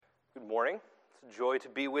Good morning. It's a joy to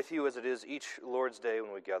be with you as it is each Lord's Day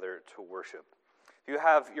when we gather to worship. If you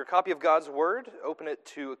have your copy of God's Word, open it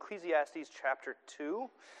to Ecclesiastes chapter 2.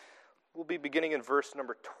 We'll be beginning in verse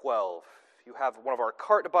number 12. If you have one of our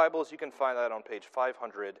cart Bibles, you can find that on page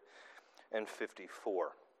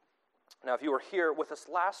 554. Now, if you were here with us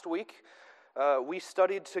last week, we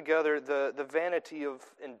studied together the vanity of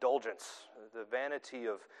indulgence, the vanity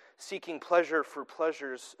of seeking pleasure for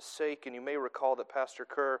pleasure's sake. And you may recall that Pastor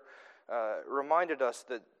Kerr reminded us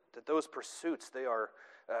that those pursuits, they are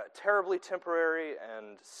terribly temporary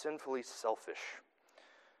and sinfully selfish.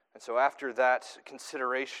 And so after that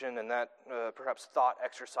consideration and that perhaps thought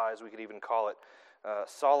exercise, we could even call it,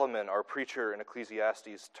 Solomon, our preacher in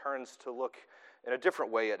Ecclesiastes, turns to look in a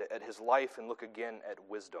different way at his life and look again at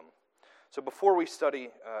wisdom. So before we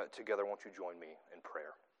study together, won't you join me in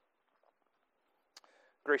prayer?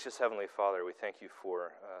 Gracious Heavenly Father, we thank you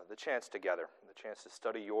for the chance to gather, the chance to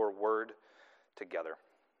study your word together.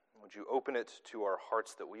 Would you open it to our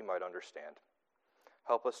hearts that we might understand?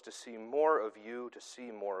 Help us to see more of you, to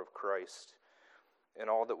see more of Christ in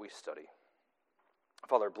all that we study.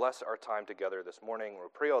 Father, bless our time together this morning. We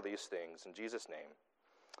pray all these things in Jesus' name.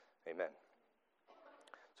 Amen.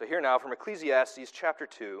 So here now from Ecclesiastes chapter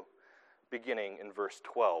 2, beginning in verse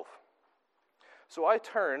 12. So I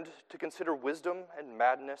turned to consider wisdom and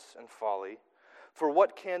madness and folly. For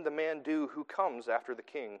what can the man do who comes after the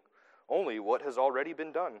king? Only what has already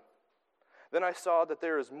been done. Then I saw that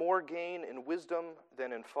there is more gain in wisdom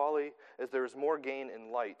than in folly, as there is more gain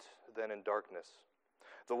in light than in darkness.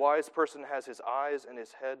 The wise person has his eyes in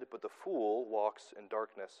his head, but the fool walks in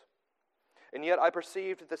darkness. And yet I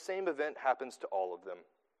perceived that the same event happens to all of them.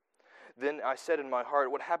 Then I said in my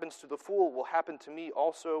heart, what happens to the fool will happen to me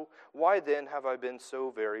also. Why then have I been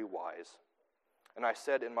so very wise? And I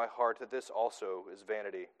said in my heart that this also is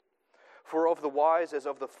vanity. For of the wise as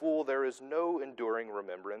of the fool there is no enduring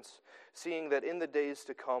remembrance, seeing that in the days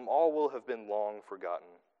to come all will have been long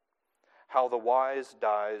forgotten. How the wise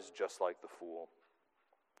dies just like the fool.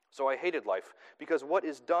 So I hated life, because what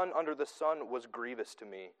is done under the sun was grievous to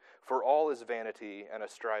me, for all is vanity and a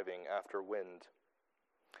striving after wind.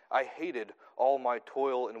 I hated all my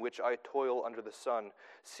toil in which I toil under the sun,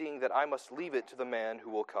 seeing that I must leave it to the man who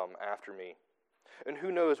will come after me. And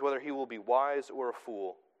who knows whether he will be wise or a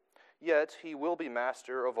fool? Yet he will be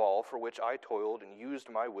master of all for which I toiled and used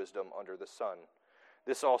my wisdom under the sun.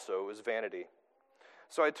 This also is vanity.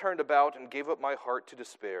 So I turned about and gave up my heart to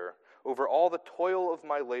despair over all the toil of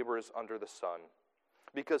my labors under the sun.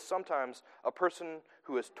 Because sometimes a person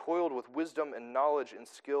who has toiled with wisdom and knowledge and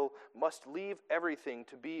skill must leave everything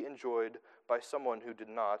to be enjoyed by someone who did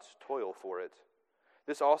not toil for it.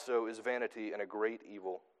 This also is vanity and a great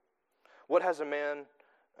evil. What has a man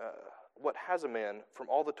from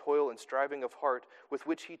all the toil and striving of heart with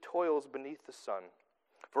which he toils beneath the sun?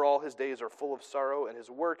 For all his days are full of sorrow, and his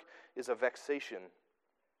work is a vexation.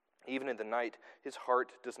 Even in the night his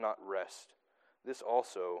heart does not rest. This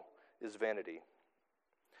also is vanity.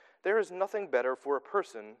 There is nothing better for a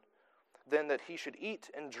person than that he should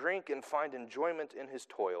eat and drink and find enjoyment in his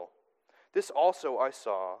toil. This also I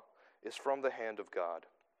saw is from the hand of God.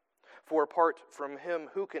 For apart from him,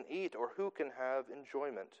 who can eat or who can have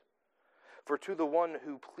enjoyment? For to the one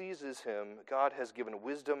who pleases him, God has given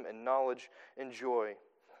wisdom and knowledge and joy.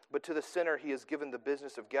 But to the sinner he has given the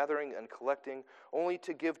business of gathering and collecting, only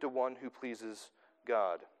to give to one who pleases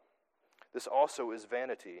God. This also is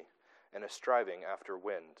vanity and a striving after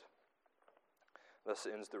wind. Thus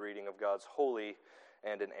ends the reading of God's holy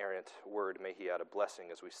and inerrant word. May he add a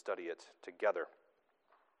blessing as we study it together.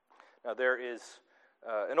 Now there is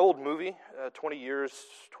an old movie,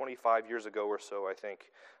 25 years ago or so, I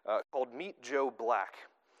think, called Meet Joe Black.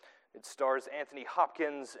 It stars Anthony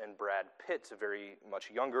Hopkins and Brad Pitt, a very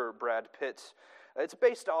much younger Brad Pitt. It's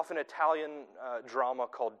based off an Italian drama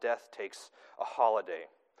called Death Takes a Holiday.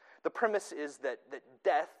 The premise is that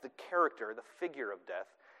Death, the character, the figure of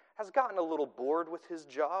Death, has gotten a little bored with his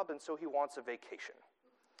job, and so he wants a vacation.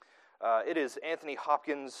 It is Anthony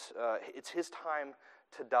Hopkins, it's his time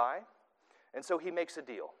to die, and so he makes a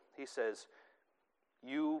deal. He says,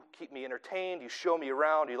 you keep me entertained, you show me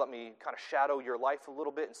around, you let me kind of shadow your life a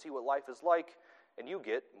little bit and see what life is like, and you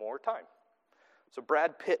get more time. So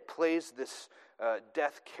Brad Pitt plays this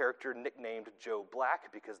death character nicknamed Joe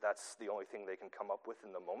Black, because that's the only thing they can come up with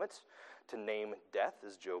in the moment to name death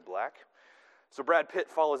is Joe Black. So Brad Pitt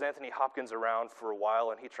follows Anthony Hopkins around for a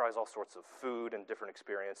while, and he tries all sorts of food and different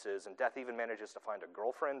experiences, and Death even manages to find a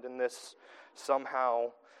girlfriend in this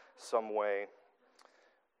somehow, some way.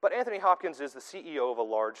 But Anthony Hopkins is the CEO of a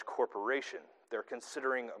large corporation. They're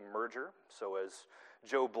considering a merger, so as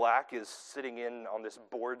Joe Black is sitting in on this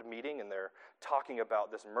board meeting, and they're talking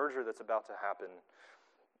about this merger that's about to happen.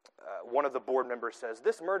 One of the board members says,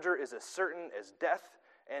 "This merger is as certain as death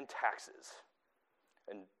and taxes."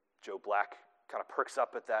 And Joe Black kind of perks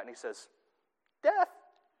up at that, and he says, "Death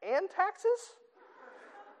and taxes?"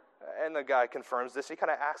 And the guy confirms this. He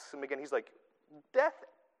kind of asks him again. He's like, "Death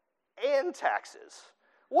and taxes?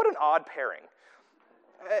 What an odd pairing."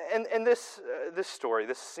 And this story,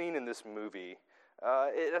 this scene in this movie,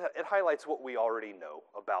 it highlights what we already know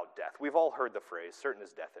about death. We've all heard the phrase, "certain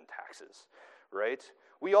as death and taxes," right?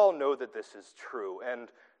 We all know that this is true.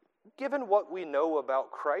 And given what we know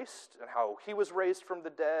about Christ and how he was raised from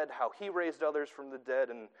the dead, how he raised others from the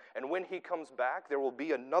dead, and when he comes back, there will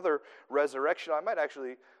be another resurrection. I might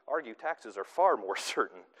actually argue taxes are far more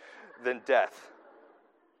certain than death.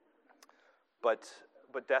 But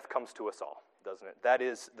death comes to us all, doesn't it? That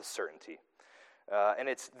is the certainty. And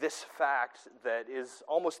it's this fact that is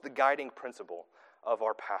almost the guiding principle of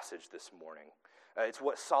our passage this morning. It's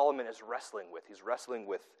what Solomon is wrestling with. He's wrestling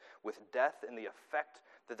with death and the effect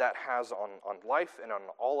that has on life and on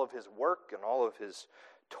all of his work and all of his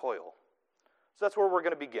toil. So that's where we're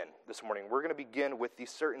going to begin this morning. We're going to begin with the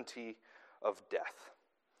certainty of death.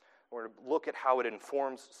 We're going to look at how it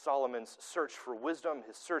informs Solomon's search for wisdom,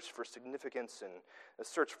 his search for significance, and a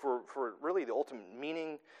search for really the ultimate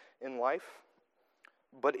meaning in life.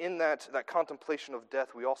 But in that contemplation of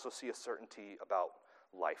death, we also see a certainty about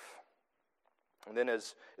life. And then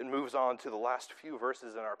as it moves on to the last few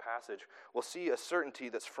verses in our passage, we'll see a certainty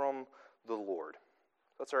that's from the Lord.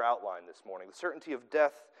 That's our outline this morning. The certainty of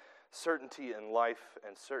death, certainty in life,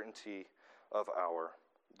 and certainty of our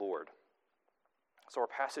Lord. So our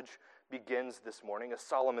passage begins this morning as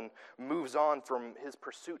Solomon moves on from his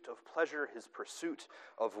pursuit of pleasure, his pursuit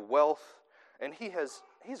of wealth, and he has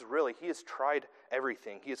tried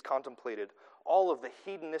everything. He has contemplated all of the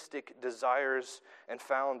hedonistic desires and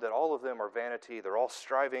found that all of them are vanity. They're all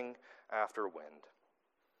striving after wind.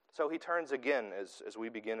 So he turns again, as we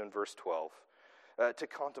begin in verse 12, to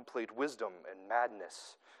contemplate wisdom and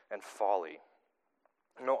madness and folly.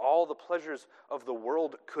 All the pleasures of the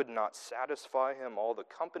world could not satisfy him. All the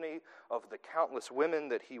company of the countless women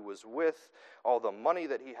that he was with, all the money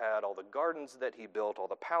that he had, all the gardens that he built, all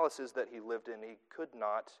the palaces that he lived in, he could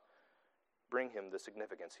not bring him the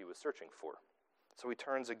significance he was searching for. So he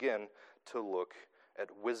turns again to look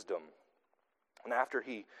at wisdom. And after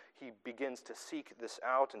he begins to seek this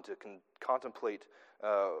out and to contemplate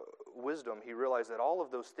wisdom, he realized that all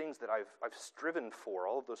of those things that I've striven for,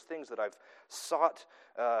 all of those things that I've sought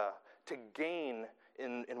to gain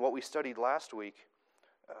in what we studied last week,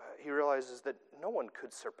 he realizes that no one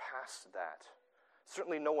could surpass that.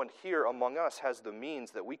 Certainly no one here among us has the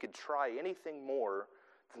means that we could try anything more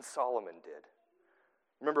than Solomon did.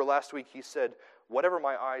 Remember last week he said, "Whatever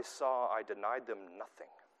my eyes saw, I denied them nothing."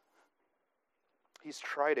 He's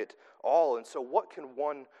tried it all, and so what can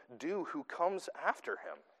one do who comes after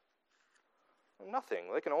him?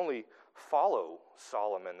 Nothing. They can only follow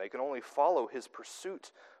Solomon. They can only follow his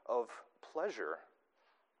pursuit of pleasure.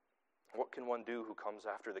 What can one do who comes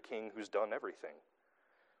after the king who's done everything?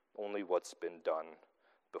 Only what's been done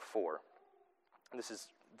before. And this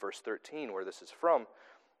is verse 13 where this is from.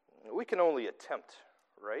 We can only attempt,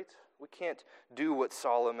 right? We can't do what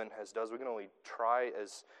Solomon has done. We can only try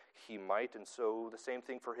as he might. And so the same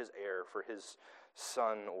thing for his heir, for his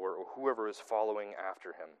son, or whoever is following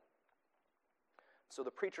after him. So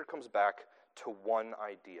the preacher comes back to one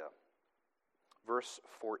idea. Verse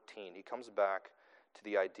 14, he comes back to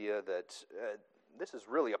the idea that this is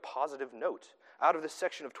really a positive note. Out of this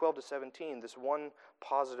section of 12 to 17, this one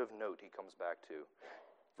positive note he comes back to.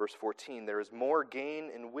 Verse 14, there is more gain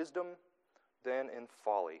in wisdom than in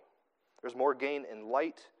folly. There's more gain in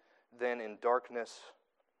light than in darkness.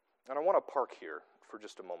 And I want to park here for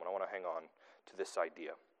just a moment. I want to hang on to this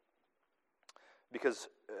idea. Because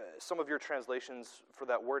some of your translations for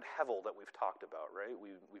that word hevel that we've talked about, right?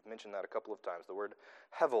 We've mentioned that a couple of times, the word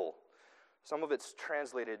hevel. Some of it's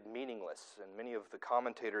translated meaningless, and many of the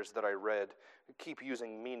commentators that I read keep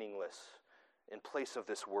using meaningless in place of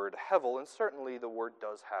this word hevel, and certainly the word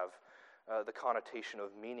does have the connotation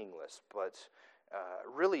of meaningless, but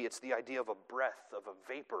really it's the idea of a breath, of a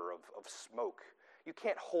vapor, of smoke. You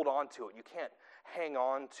can't hold on to it. You can't hang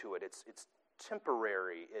on to it. It's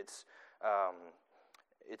temporary. It's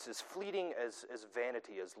as fleeting as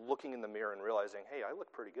vanity, as looking in the mirror and realizing, hey, I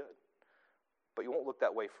look pretty good. But you won't look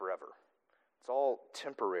that way forever. It's all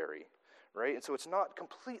temporary, right? And so it's not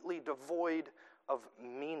completely devoid of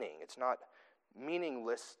meaning. It's not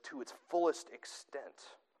meaningless to its fullest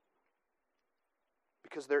extent.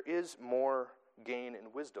 Because there is more gain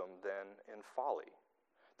in wisdom than in folly.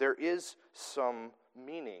 there is some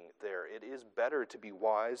meaning there. It is better to be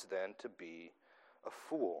wise than to be a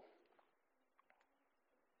fool.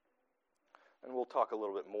 And we'll talk a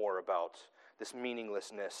little bit more about this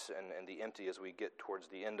meaninglessness and the empty as we get towards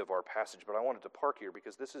the end of our passage. But I wanted to park here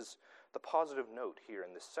because this is the positive note here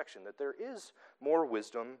in this section, that there is more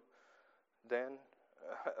wisdom than,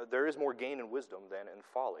 there is more gain in wisdom than in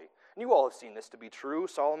folly. And you all have seen this to be true.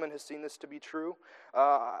 Solomon has seen this to be true.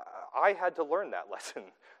 I had to learn that lesson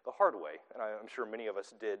the hard way, and I'm sure many of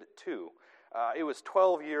us did too. It was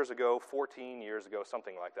 12 years ago, 14 years ago,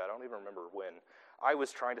 something like that. I don't even remember when. I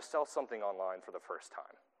was trying to sell something online for the first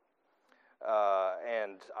time.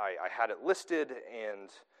 And I had it listed, and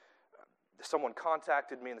someone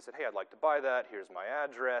contacted me and they said, hey, I'd like to buy that. Here's my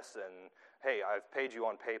address, and hey, I've paid you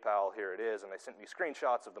on PayPal. Here it is. And they sent me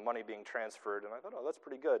screenshots of the money being transferred, and I thought, oh, that's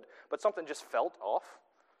pretty good. But something just felt off,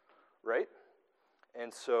 right?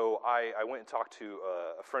 And so I went and talked to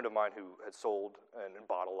a friend of mine who had sold and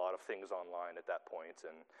bought a lot of things online at that point,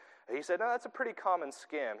 and he said, no, that's a pretty common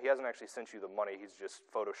scam. He hasn't actually sent you the money. He's just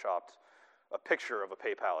photoshopped a picture of a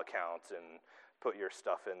PayPal account and put your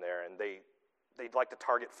stuff in there. And they'd like to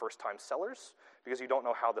target first-time sellers because you don't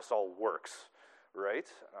know how this all works, right?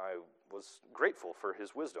 I was grateful for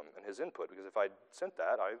his wisdom and his input, because if I'd sent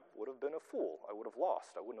that, I would have been a fool. I would have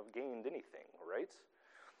lost. I wouldn't have gained anything, right?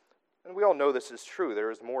 And we all know this is true.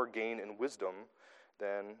 There is more gain in wisdom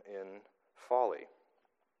than in folly.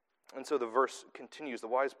 And so the verse continues, the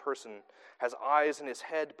wise person has eyes in his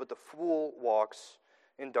head, but the fool walks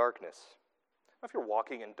in darkness. Now, if you're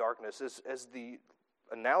walking in darkness, as the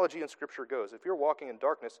analogy in Scripture goes, if you're walking in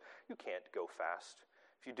darkness, you can't go fast.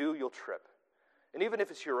 If you do, you'll trip. And even if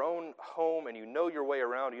it's your own home and you know your way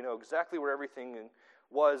around, you know exactly where everything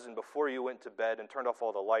was, and before you went to bed and turned off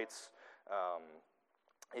all the lights,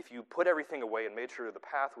 if you put everything away and made sure the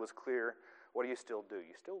path was clear, what do? You still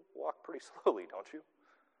walk pretty slowly, don't you?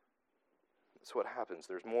 That's what happens.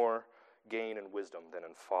 There's more gain in wisdom than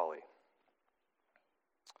in folly.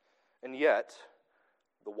 And yet,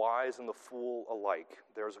 the wise and the fool alike,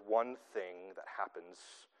 there's one thing that happens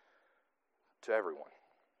to everyone.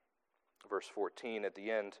 Verse 14 at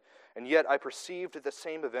the end, and yet I perceived that the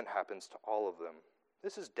same event happens to all of them.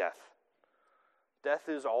 This is death. Death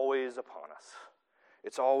is always upon us.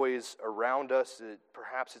 It's always around us.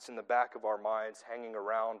 Perhaps it's in the back of our minds, hanging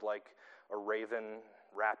around like a raven,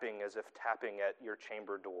 rapping as if tapping at your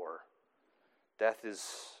chamber door. Death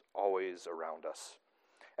is always around us.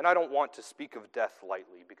 And I don't want to speak of death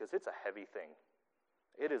lightly, because it's a heavy thing.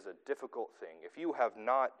 It is a difficult thing. If you have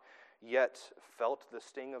not yet felt the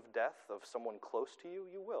sting of death of someone close to you,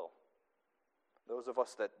 you will. Those of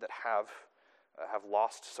us that have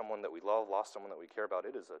lost someone that we love, lost someone that we care about,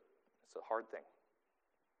 it's a hard thing.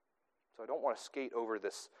 So I don't want to skate over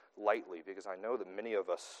this lightly, because I know that many of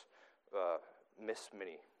us miss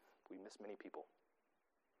many people.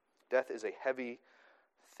 Death is a heavy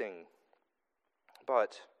thing.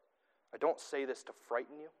 But I don't say this to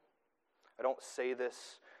frighten you. I don't say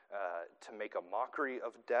this to make a mockery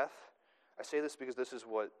of death. I say this because this is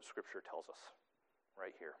what Scripture tells us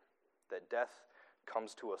right here. That death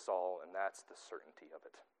comes to us all, and that's the certainty of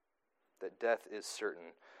it. That death is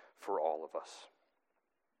certain for all of us.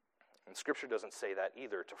 And Scripture doesn't say that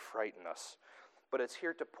either to frighten us, but it's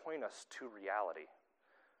here to point us to reality.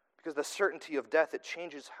 Because the certainty of death, it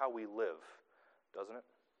changes how we live, doesn't it?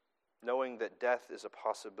 Knowing that death is a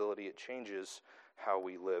possibility, it changes how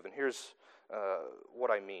we live. And here's what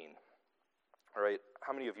I mean. All right,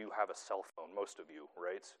 how many of you have a cell phone? Most of you,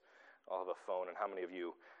 right? All have a phone. And how many of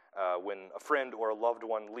you, when a friend or a loved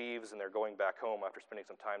one leaves and they're going back home after spending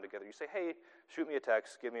some time together, you say, hey, shoot me a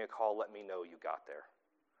text, give me a call, let me know you got there.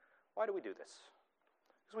 Why do we do this?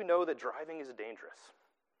 Because we know that driving is dangerous.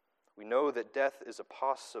 We know that death is a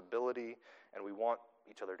possibility, and we want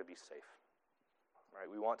each other to be safe. Right?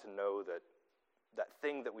 We want to know that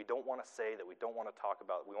thing that we don't want to say, that we don't want to talk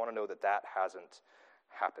about, we want to know that that hasn't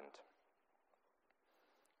happened.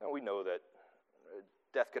 Now, we know that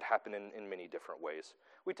death could happen in many different ways.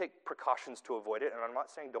 We take precautions to avoid it, and I'm not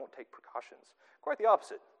saying don't take precautions. Quite the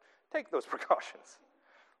opposite. Take those precautions.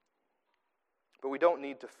 But we don't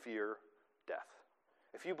need to fear death.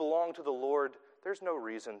 If you belong to the Lord, there's no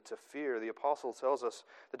reason to fear. The apostle tells us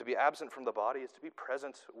that to be absent from the body is to be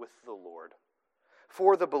present with the Lord.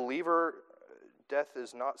 For the believer, death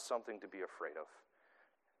is not something to be afraid of.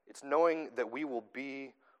 It's knowing that we will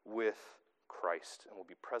be with Christ and will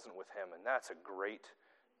be present with him, and that's a great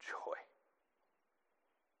joy.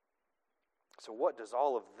 So what does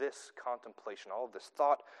all of this contemplation, all of this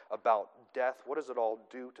thought about death, what does it all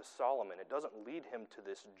do to Solomon? It doesn't lead him to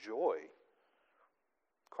this joy.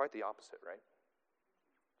 Quite the opposite, right?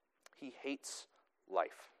 he hates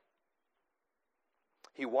life.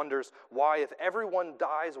 He wonders, why, if everyone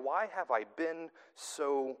dies, why have I been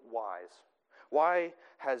so wise? Why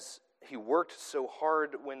has he worked so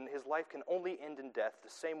hard when his life can only end in death the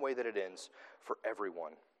same way that it ends for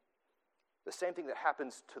everyone? The same thing that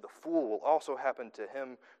happens to the fool will also happen to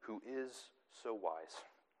him who is so wise.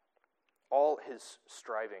 All his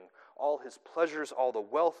striving, all his pleasures, all the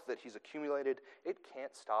wealth that he's accumulated, it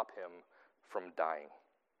can't stop him from dying.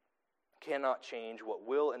 Cannot change what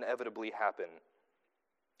will inevitably happen.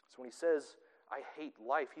 So when he says, I hate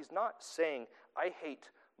life, he's not saying, I hate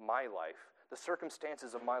my life. The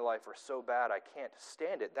circumstances of my life are so bad I can't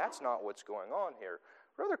stand it. That's not what's going on here.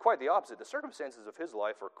 Rather, quite the opposite. The circumstances of his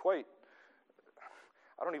life are quite,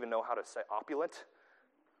 I don't even know how to say, opulent,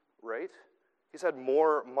 right? He's had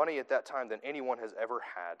more money at that time than anyone has ever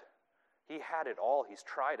had. He had it all. He's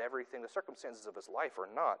tried everything. The circumstances of his life are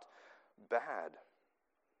not bad.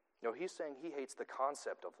 No, he's saying he hates the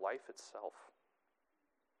concept of life itself.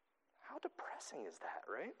 How depressing is that,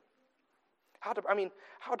 right?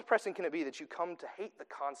 How depressing can it be that you come to hate the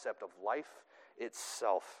concept of life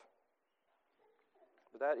itself?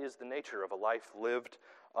 But that is the nature of a life lived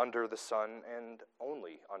under the sun and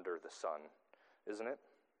only under the sun, isn't it?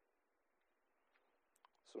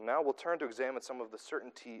 So now we'll turn to examine some of the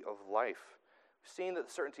certainty of life. We've seen that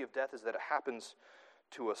the certainty of death is that it happens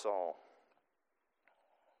to us all.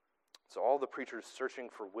 So all the preachers searching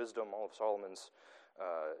for wisdom, all of Solomon's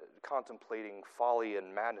contemplating folly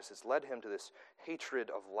and madness, has led him to this hatred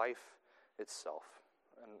of life itself.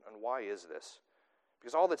 And why is this?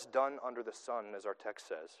 Because all that's done under the sun, as our text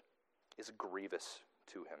says, is grievous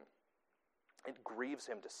to him. It grieves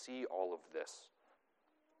him to see all of this.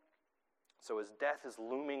 So as death is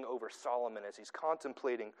looming over Solomon, as he's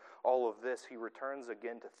contemplating all of this, he returns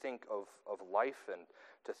again to think of life and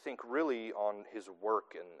to think really on his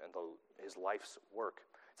work and his life's work.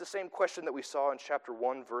 It's the same question that we saw in chapter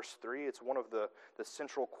 1, verse 3. It's one of the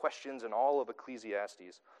central questions in all of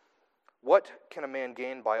Ecclesiastes. What can a man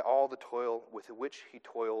gain by all the toil with which he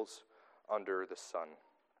toils under the sun?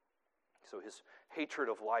 So his hatred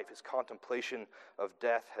of life, his contemplation of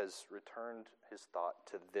death has returned his thought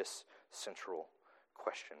to this central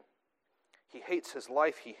question. He hates his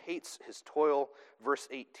life, he hates his toil. Verse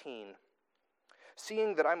 18,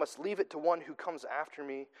 seeing that I must leave it to one who comes after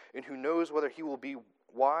me and who knows whether he will be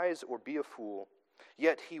wise or be a fool,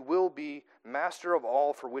 yet he will be master of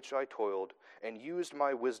all for which I toiled and used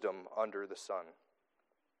my wisdom under the sun.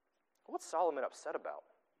 What's Solomon upset about?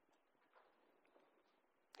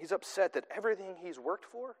 He's upset that everything he's worked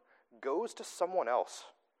for goes to someone else.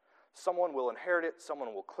 Someone will inherit it,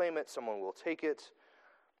 someone will claim it, someone will take it.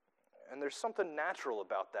 And there's something natural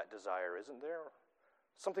about that desire, isn't there?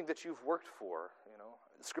 Something that you've worked for,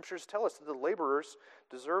 The scriptures tell us that the laborers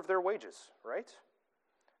deserve their wages, right?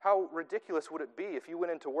 How ridiculous would it be if you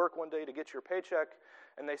went into work one day to get your paycheck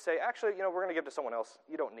and they say, actually, we're going to give it to someone else.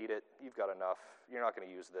 You don't need it. You've got enough. You're not going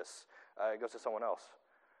to use this. It goes to someone else.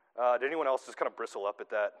 Did anyone else just kind of bristle up at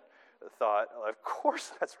that thought? Of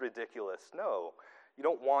course that's ridiculous. No, you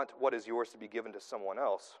don't want what is yours to be given to someone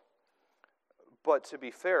else. But to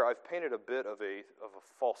be fair, I've painted a bit of a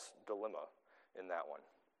false dilemma in that one,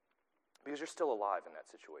 because you're still alive in that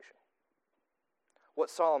situation. What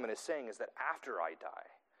Solomon is saying is that after I die,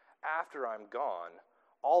 after I'm gone,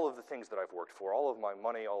 all of the things that I've worked for, all of my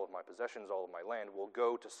money, all of my possessions, all of my land will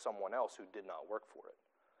go to someone else who did not work for it.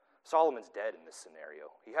 Solomon's dead in this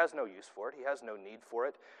scenario. He has no use for it. He has no need for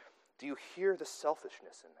it. Do you hear the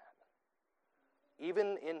selfishness in that?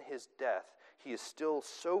 Even in his death, he is still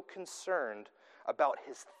so concerned about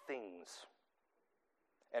his things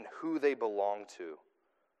and who they belong to.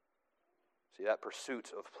 See, that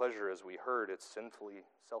pursuit of pleasure, as we heard, it's sinfully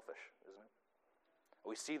selfish, isn't it?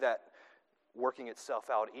 We see that working itself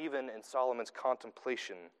out even in Solomon's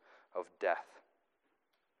contemplation of death.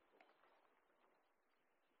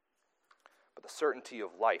 But the certainty of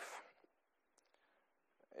life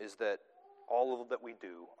is that all that we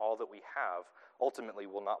do, all that we have, ultimately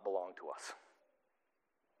will not belong to us.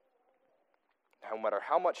 No matter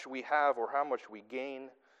how much we have or how much we gain,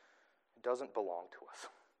 it doesn't belong to us.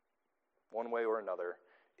 One way or another,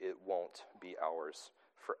 it won't be ours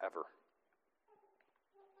forever.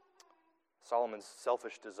 Solomon's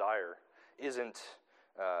selfish desire isn't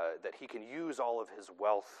that he can use all of his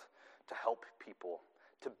wealth to help people,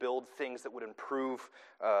 to build things that would improve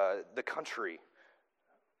the country,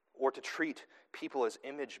 or to treat people as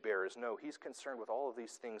image bearers. No, he's concerned with all of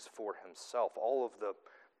these things for himself. All of the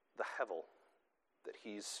hevel that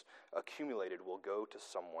he's accumulated will go to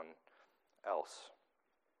someone else.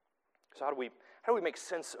 So how do we make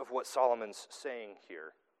sense of what Solomon's saying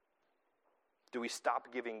here? Do we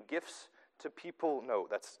stop giving gifts to people? No,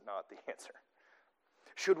 that's not the answer.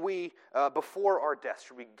 Should we, before our death,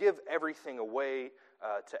 should we give everything away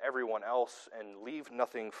to everyone else and leave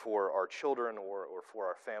nothing for our children or for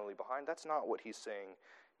our family behind? That's not what he's saying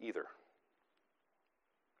either.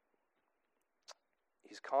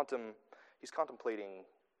 He's contemplating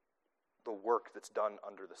the work that's done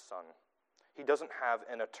under the sun. He doesn't have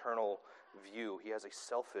an eternal view. He has a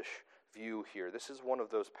selfish view here. This is one of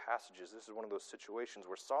those passages, this is one of those situations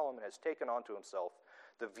where Solomon has taken onto himself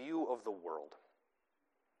the view of the world.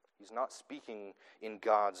 He's not speaking in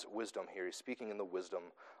God's wisdom here. He's speaking in the wisdom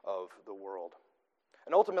of the world.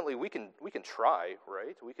 And ultimately, we can try,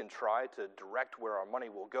 right? We can try to direct where our money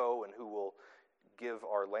will go and who will give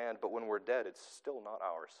our land, but when we're dead, it's still not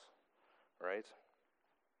ours, right?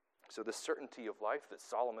 So the certainty of life that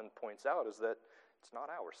Solomon points out is that it's not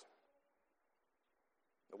ours.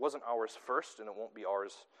 It wasn't ours first, and it won't be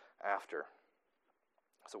ours after.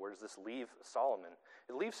 So where does this leave Solomon?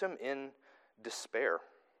 It leaves him in despair.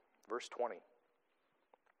 Verse 20.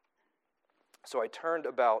 So I turned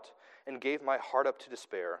about and gave my heart up to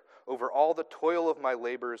despair over all the toil of my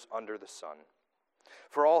labors under the sun.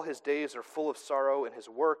 For all his days are full of sorrow, and his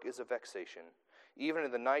work is a vexation. Even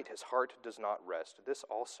in the night his heart does not rest. This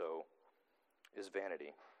also is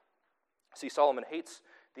vanity. See, Solomon hates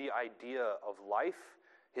the idea of life.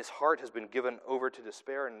 His heart has been given over to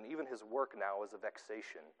despair, and even his work now is a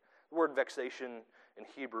vexation. The word vexation in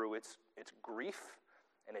Hebrew, it's grief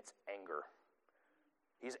and it's anger.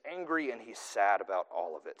 He's angry and he's sad about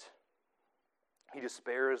all of it. He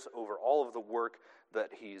despairs over all of the work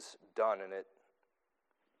that he's done, and it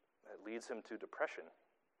leads him to depression.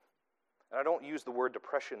 And I don't use the word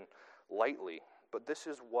depression lightly, but this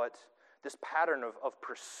pattern of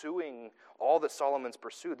pursuing all that Solomon's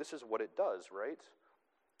pursued, this is what it does, right?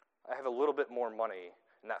 I have a little bit more money,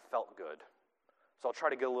 and that felt good. So I'll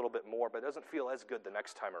try to get a little bit more, but it doesn't feel as good the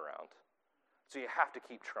next time around. So you have to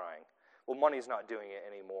keep trying. Well, money's not doing it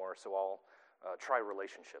anymore, so I'll try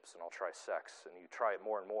relationships, and I'll try sex, and you try it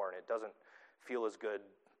more and more, and it doesn't feel as good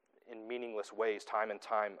in meaningless ways time and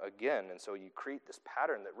time again. And so you create this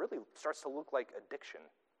pattern that really starts to look like addiction,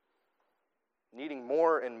 needing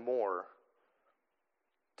more and more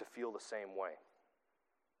to feel the same way.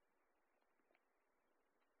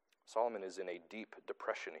 Solomon is in a deep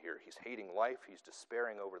depression here. He's hating life. He's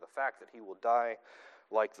despairing over the fact that he will die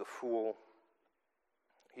like the fool.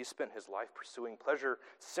 He spent his life pursuing pleasure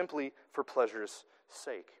simply for pleasure's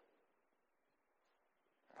sake.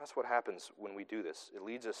 That's what happens when we do this. It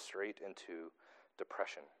leads us straight into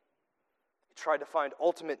depression. He tried to find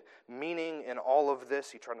ultimate meaning in all of this.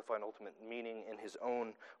 He tried to find ultimate meaning in his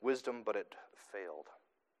own wisdom, but it failed.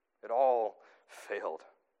 It all failed.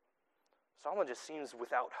 Solomon just seems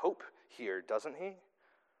without hope here, doesn't he?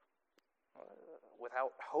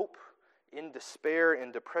 Without hope, in despair,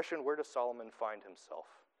 in depression, where does Solomon find himself?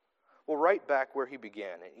 Well, right back where he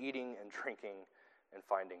began, in eating and drinking and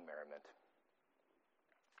finding merriment.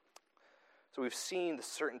 So we've seen the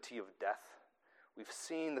certainty of death. We've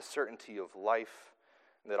seen the certainty of life,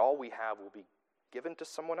 and that all we have will be given to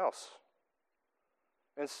someone else.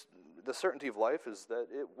 And the certainty of life is that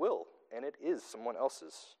it will, and it is someone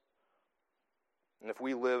else's. And if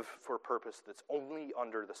we live for a purpose that's only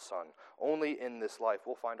under the sun, only in this life,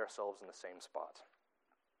 we'll find ourselves in the same spot.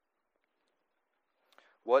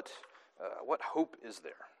 What hope is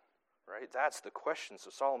there? Right? That's the question.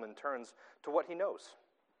 So Solomon turns to what he knows.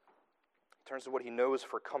 He turns to what he knows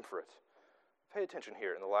for comfort. Pay attention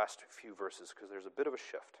here in the last few verses, because there's a bit of a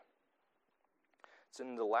shift. It's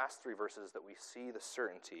in the last three verses that we see the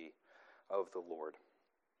certainty of the Lord.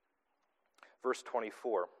 Verse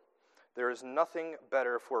 24. There is nothing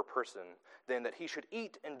better for a person than that he should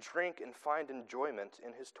eat and drink and find enjoyment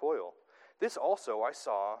in his toil. This also I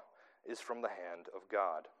saw is from the hand of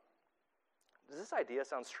God. Does this idea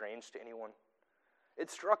sound strange to anyone?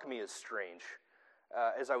 It struck me as strange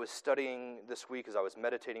as I was studying this week, as I was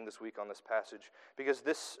meditating this week on this passage, because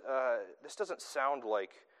this doesn't sound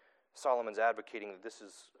like Solomon's advocating that this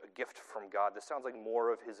is a gift from God. This sounds like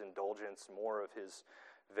more of his indulgence, more of his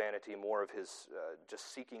vanity, more of his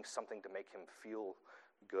just seeking something to make him feel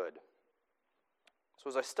good. So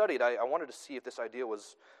as I studied, I wanted to see if this idea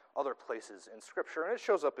was other places in Scripture, and it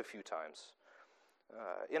shows up a few times.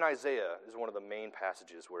 In Isaiah is one of the main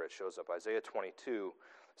passages where it shows up. Isaiah 22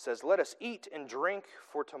 says, "Let us eat and drink,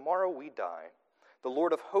 for tomorrow we die. The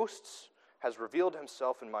Lord of hosts has revealed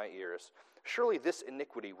himself in my ears. Surely this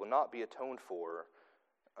iniquity will not be atoned for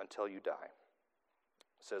until you die,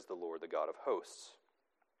 says the Lord, the God of hosts."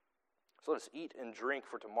 So let us eat and drink,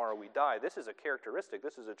 for tomorrow we die. This is a characteristic,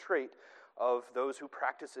 this is a trait of those who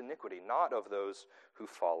practice iniquity, not of those who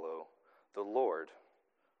follow the Lord.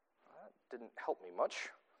 That didn't help me much.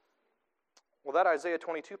 Well, that Isaiah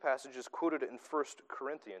 22 passage is quoted in 1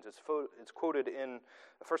 Corinthians. It's quoted in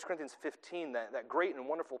 1 Corinthians 15, that great and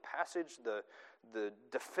wonderful passage, the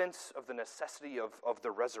defense of the necessity of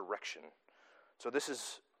the resurrection. So this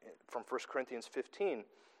is from 1 Corinthians 15.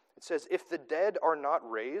 It says, "If the dead are not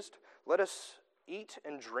raised, let us eat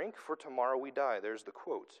and drink, for tomorrow we die." There's the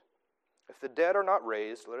quote. "If the dead are not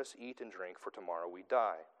raised, let us eat and drink, for tomorrow we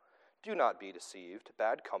die. Do not be deceived.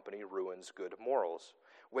 Bad company ruins good morals.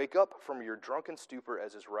 Wake up from your drunken stupor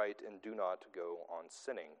as is right, and do not go on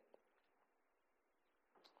sinning."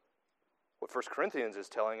 What 1 Corinthians is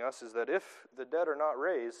telling us is that if the dead are not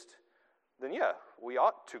raised, then yeah, we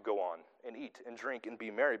ought to go on and eat and drink and be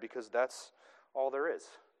merry, because that's all there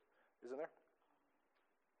is, isn't there?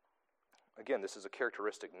 Again, this is a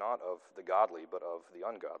characteristic not of the godly, but of the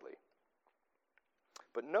ungodly.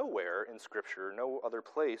 But nowhere in Scripture, no other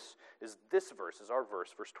place, is this verse, is our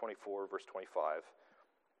verse, verse 24, verse 25.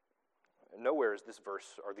 Nowhere is this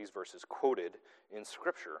verse or these verses quoted in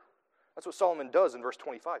Scripture. That's what Solomon does in verse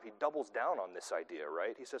 25. He doubles down on this idea,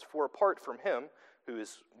 right? He says, "For apart from him," who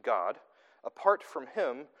is God, "apart from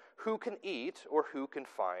him, who can eat or who can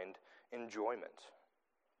find enjoyment?"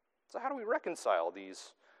 So how do we reconcile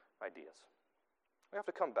these ideas? We have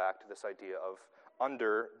to come back to this idea of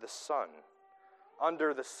under the sun.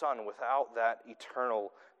 Under the sun, without that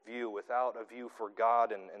eternal view, without a view for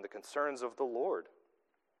God and the concerns of the Lord.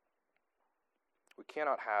 We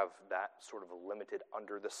cannot have that sort of a limited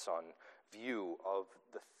under the sun view of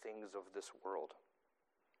the things of this world.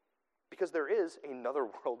 Because there is another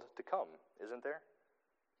world to come, isn't there?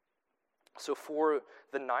 So for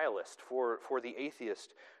the nihilist, for the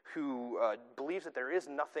atheist who believes that there is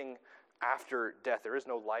nothing after death, there is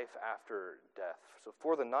no life after death. So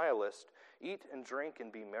for the nihilist, eat and drink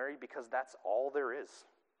and be merry, because that's all there is.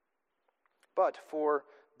 But for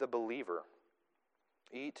the believer,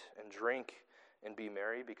 eat and drink and be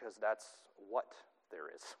merry, because that's what there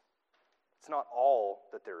is. It's not all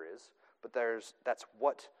that there is, but that's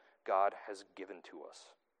what God has given to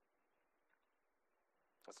us.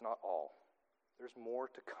 That's not all. There's more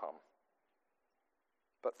to come.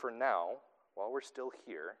 But for now, while we're still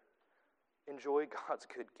here, enjoy God's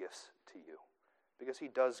good gifts to you, because he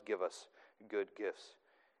does give us good gifts.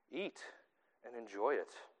 Eat and enjoy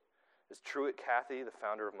it. As Truett Cathy, the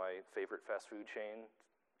founder of my favorite fast food chain,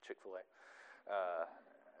 Chick-fil-A,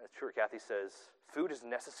 Truett Cathy says, "Food is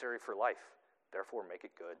necessary for life, therefore make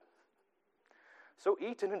it good." So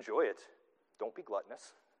eat and enjoy it. Don't be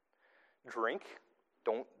gluttonous. Drink,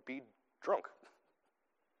 don't be drunk.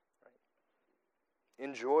 Right?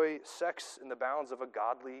 Enjoy sex in the bounds of a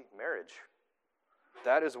godly marriage.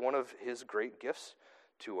 That is one of his great gifts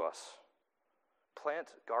to us.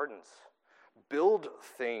 Plant gardens. Build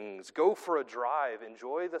things. Go for a drive.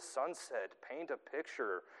 Enjoy the sunset. Paint a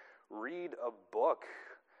picture. Read a book.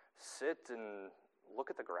 Sit and look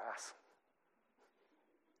at the grass.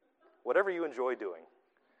 Whatever you enjoy doing,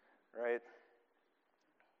 right?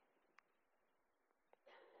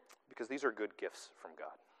 Because these are good gifts from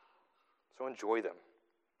God. So enjoy them.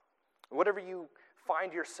 Whatever you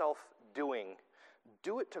find yourself doing,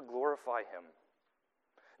 do it to glorify him.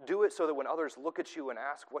 Do it so that when others look at you and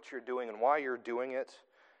ask what you're doing and why you're doing it,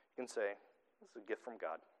 you can say, "This is a gift from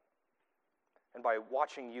God." And by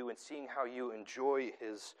watching you and seeing how you enjoy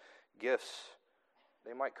his gifts,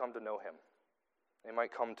 they might come to know him. They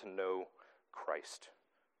might come to know Christ.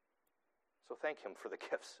 So thank him for the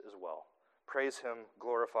gifts as well. Praise him,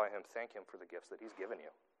 glorify him, thank him for the gifts that he's given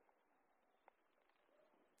you.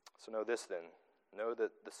 So know this then. Know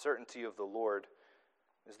that the certainty of the Lord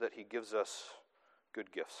is that he gives us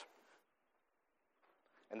good gifts.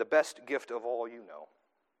 And the best gift of all you know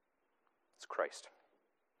is Christ.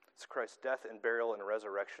 It's Christ's death and burial and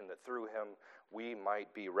resurrection, that through him we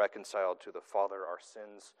might be reconciled to the Father, our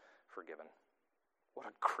sins forgiven. What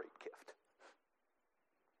a great gift.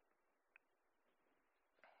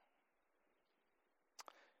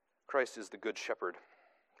 Christ is the good shepherd.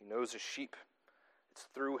 He knows his sheep. It's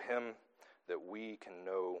through him that we can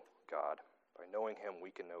know God. By knowing him,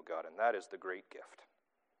 we can know God, and that is the great gift.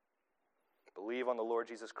 Believe on the Lord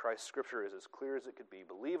Jesus Christ. Scripture is as clear as it could be.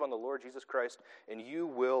 Believe on the Lord Jesus Christ, and you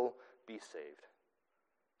will be saved.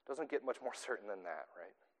 Doesn't get much more certain than that,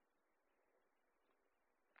 right?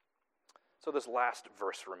 So this last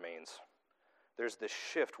verse remains. There's this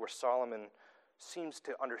shift where Solomon seems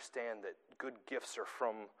to understand that good gifts are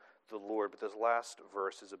from the Lord, but this last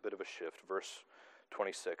verse is a bit of a shift. Verse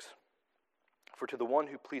 26. "For to the one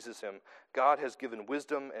who pleases him, God has given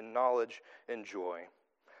wisdom and knowledge and joy.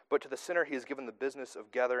 But to the sinner he has given the business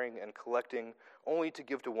of gathering and collecting only to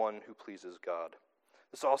give to one who pleases God.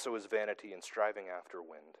 This also is vanity and striving after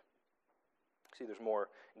wind. See, there's more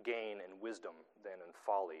gain in wisdom than in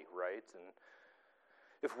folly, right? And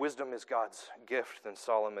if wisdom is God's gift, then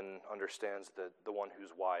Solomon understands that the one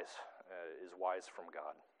who's wise is wise from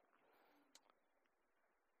God.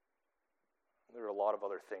 There are a lot of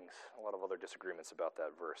other things, a lot of other disagreements about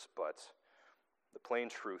that verse, but the plain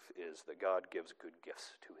truth is that God gives good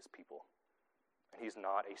gifts to his people. And he's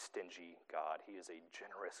not a stingy God. He is a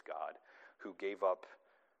generous God who gave up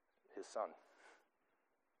his son.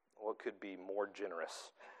 What could be more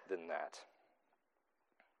generous than that?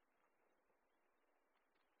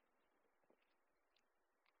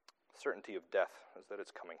 Certainty of death is that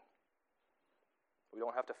it's coming. We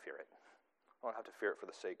don't have to fear it. We don't have to fear it for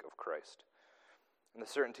the sake of Christ. And the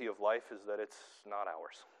certainty of life is that it's not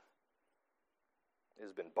ours. It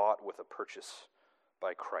has been bought with a purchase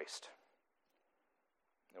by Christ.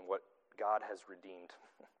 And what God has redeemed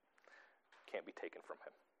can't be taken from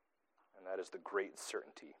him. And that is the great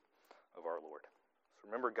certainty of our Lord. So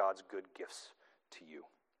remember God's good gifts to you.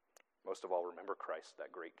 Most of all, remember Christ,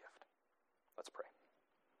 that great gift. Let's pray.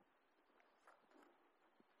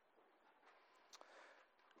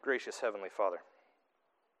 Gracious Heavenly Father,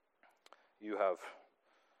 you have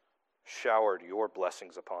showered your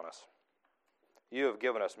blessings upon us. You have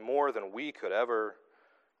given us more than we could ever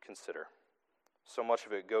consider. So much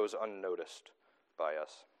of it goes unnoticed by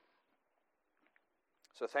us.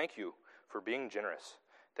 So thank you for being generous.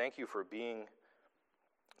 Thank you for being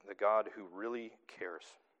the God who really cares.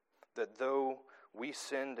 That though we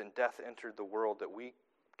sinned and death entered the world, that we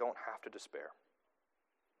don't have to despair.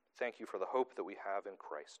 Thank you for the hope that we have in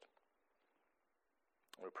Christ.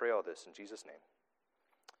 We pray all this in Jesus' name.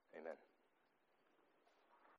 Amen.